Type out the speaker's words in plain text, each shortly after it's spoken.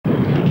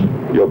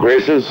Your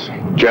Graces,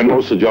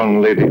 General Sir John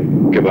and Lady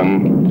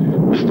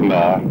Gibbon, Mr.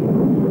 Mayor,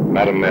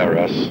 Madam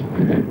Mayoress,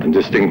 and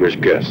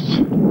distinguished guests,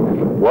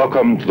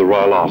 welcome to the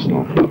Royal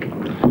Arsenal.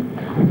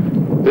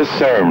 This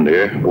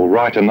ceremony will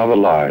write another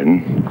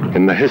line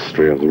in the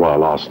history of the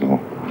Royal Arsenal,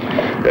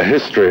 a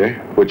history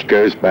which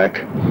goes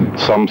back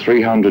some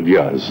 300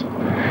 years,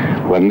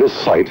 when this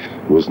site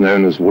was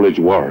known as Woolwich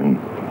Warren.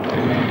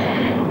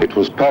 It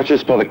was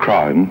purchased by the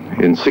Crown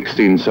in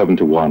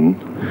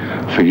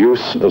 1671 for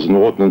use as an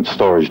ordnance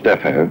storage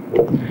depot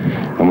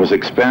and was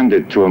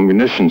expanded to a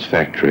munitions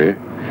factory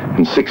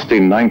in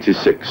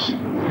 1696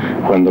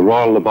 when the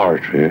Royal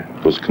Laboratory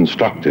was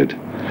constructed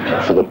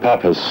for the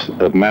purpose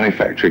of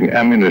manufacturing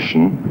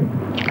ammunition,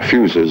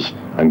 fuses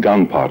and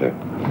gunpowder.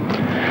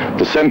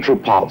 The central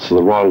parts of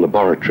the Royal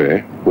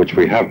Laboratory, which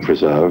we have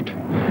preserved,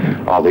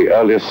 are the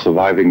earliest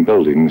surviving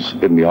buildings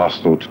in the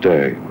Arsenal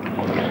today.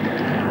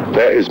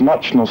 There is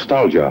much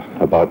nostalgia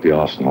about the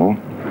Arsenal.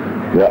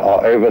 There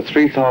are over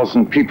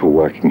 3,000 people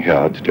working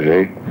here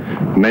today,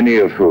 many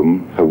of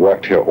whom have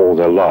worked here all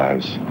their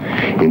lives.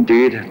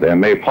 Indeed, there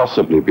may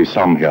possibly be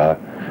some here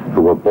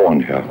who were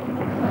born here.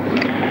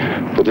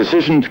 The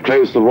decision to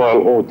close the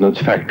Royal Ordnance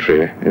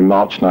Factory in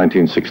March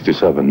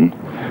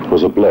 1967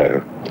 was a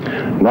blow,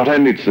 not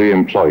only to the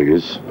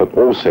employees, but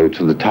also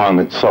to the town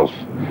itself,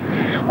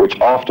 which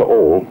after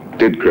all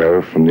did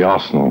grow from the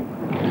Arsenal.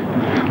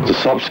 The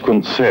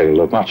subsequent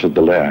sale of much of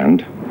the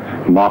land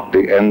marked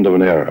the end of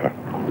an era.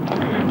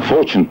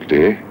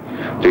 Fortunately,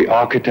 the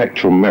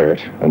architectural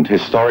merit and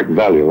historic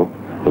value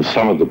of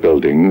some of the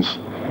buildings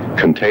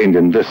contained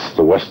in this,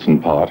 the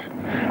western part,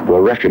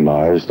 were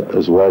recognized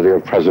as worthy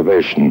of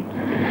preservation.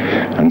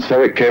 And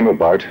so it came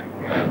about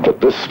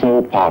that this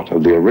small part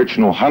of the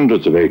original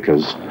hundreds of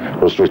acres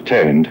was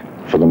retained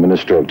for the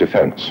Ministry of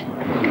Defence.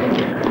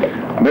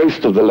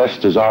 Most of the less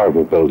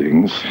desirable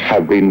buildings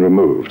have been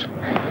removed,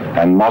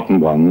 and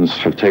modern ones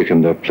have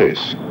taken their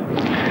place.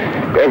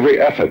 Every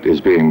effort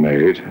is being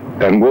made,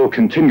 and will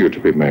continue to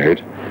be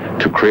made,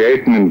 to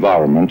create an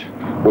environment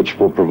which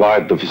will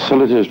provide the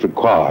facilities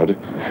required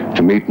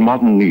to meet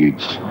modern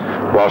needs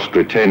whilst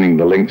retaining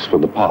the links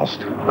with the past.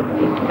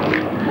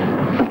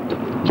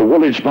 The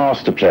Woolwich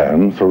Master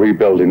Plan for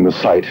rebuilding the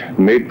site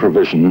made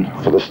provision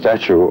for the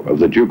statue of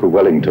the Duke of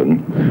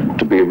Wellington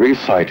to be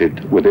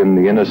resited within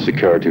the inner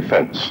security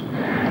fence,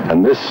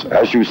 and this,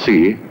 as you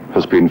see,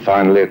 has been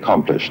finally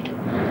accomplished.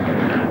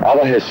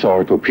 Other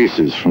historical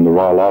pieces from the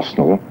Royal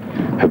Arsenal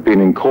have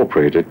been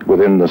incorporated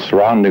within the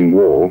surrounding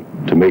wall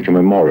to make a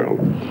memorial.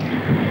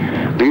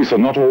 These are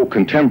not all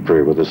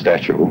contemporary with the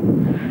statue.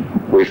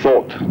 We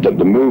thought that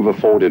the move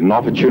afforded an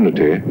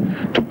opportunity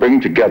to bring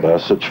together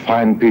such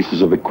fine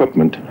pieces of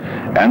equipment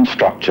and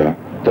structure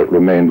that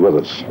remained with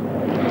us.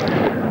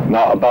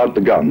 Now about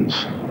the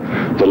guns.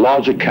 The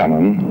larger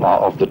cannon are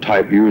of the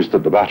type used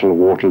at the Battle of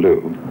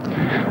Waterloo.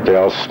 They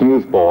are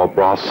smooth-bore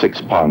brass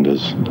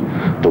 6-pounders.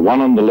 The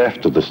one on the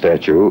left of the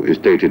statue is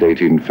dated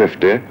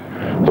 1850,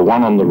 the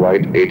one on the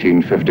right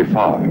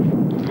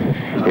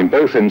 1855. In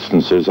both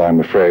instances,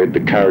 I'm afraid, the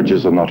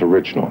carriages are not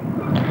original.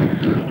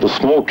 The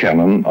small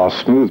cannon are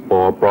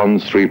smooth-bore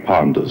bronze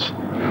 3-pounders.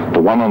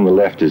 The one on the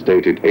left is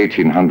dated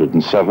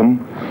 1807,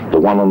 the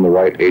one on the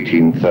right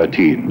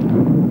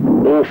 1813.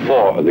 All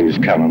 4 of these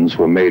cannons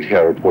were made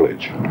here at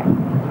Woolwich.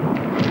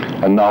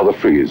 And now the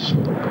frieze.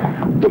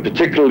 The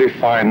particularly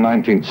fine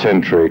 19th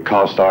century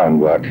cast iron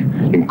work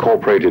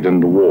incorporated in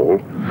the wall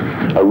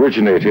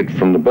originated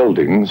from the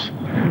buildings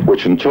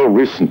which until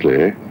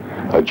recently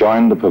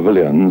adjoined the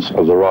pavilions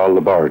of the Royal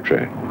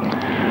Laboratory.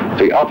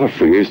 The upper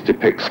frieze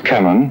depicts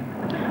cannon,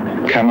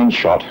 cannon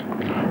shot,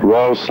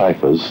 royal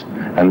ciphers,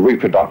 and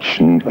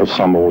reproduction of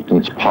some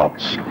ordnance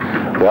parts.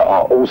 There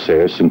are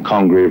also some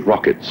Congreve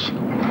rockets.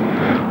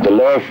 The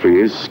lower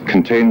frieze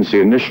contains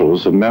the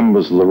initials of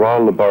members of the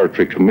Royal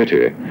Laboratory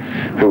Committee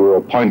who were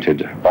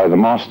appointed by the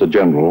Master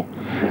General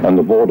and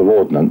the Board of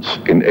Ordnance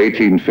in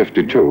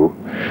 1852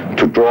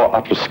 to draw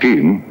up a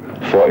scheme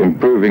for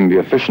improving the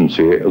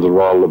efficiency of the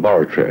Royal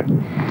Laboratory.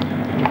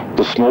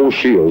 The small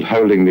shield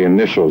holding the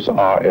initials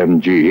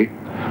RMG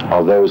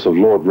are those of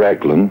Lord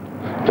Raglan,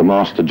 the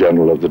Master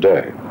General of the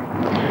day.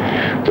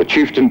 The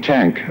chieftain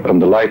tank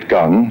and the light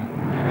gun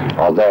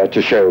are there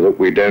to show that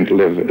we don't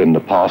live in the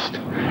past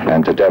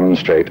and to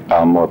demonstrate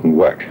our modern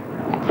work.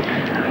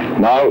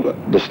 Now,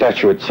 the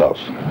statue itself.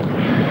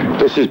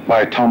 This is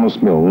by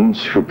Thomas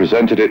Milnes, who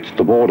presented it to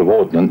the Board of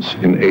Ordnance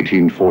in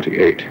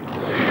 1848.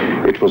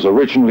 It was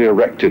originally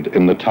erected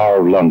in the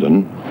Tower of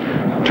London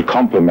to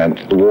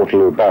complement the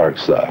Waterloo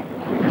Barracks there.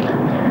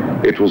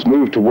 It was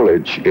moved to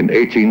Woolwich in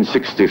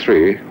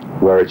 1863,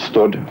 where it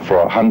stood for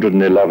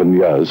 111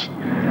 years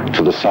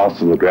to the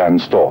south of the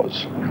Grand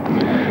Stores.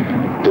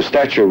 The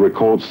statue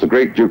records the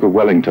great Duke of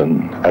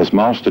Wellington as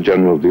Master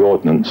General of the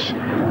Ordnance,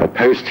 a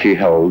post he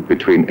held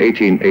between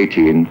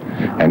 1818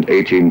 and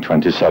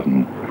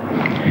 1827.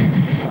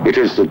 It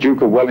is the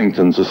Duke of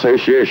Wellington's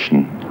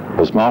association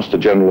as Master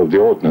General of the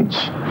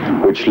Ordnance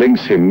which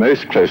links him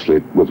most closely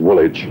with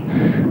Woolwich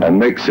and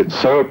makes it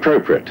so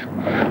appropriate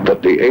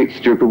that the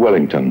 8th Duke of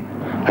Wellington,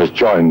 has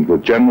joined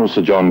with General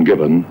Sir John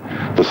Gibbon,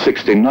 the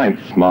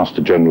 69th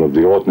Master General of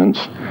the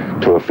Ordnance,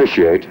 to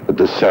officiate at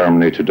this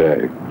ceremony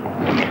today.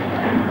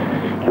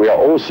 We are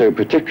also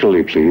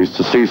particularly pleased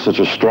to see such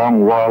a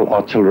strong Royal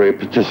Artillery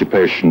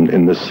participation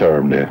in this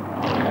ceremony.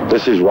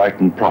 This is right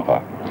and proper.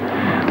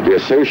 The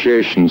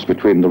associations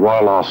between the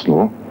Royal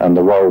Arsenal and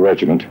the Royal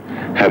Regiment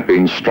have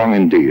been strong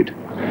indeed,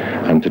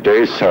 and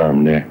today's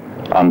ceremony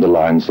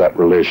underlines that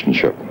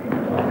relationship.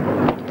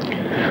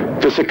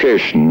 This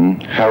occasion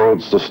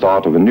heralds the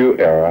start of a new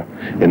era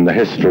in the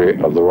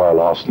history of the Royal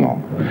Arsenal,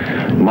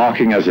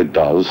 marking as it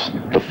does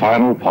the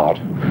final part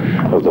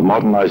of the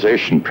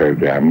modernization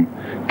program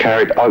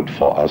carried out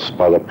for us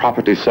by the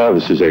Property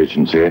Services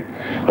Agency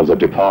of the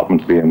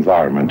Department of the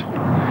Environment.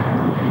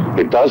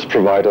 It does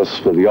provide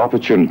us with the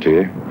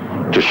opportunity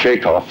to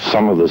shake off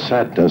some of the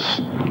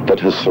sadness that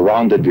has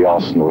surrounded the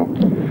Arsenal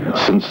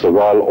since the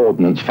Royal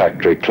Ordnance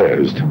Factory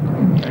closed.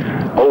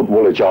 Old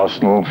Woolwich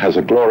Arsenal has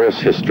a glorious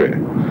history.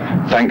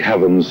 Thank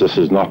heavens this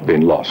has not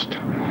been lost.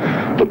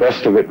 The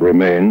best of it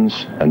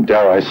remains, and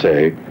dare I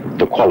say,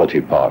 the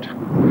quality part.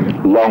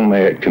 Long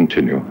may it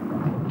continue.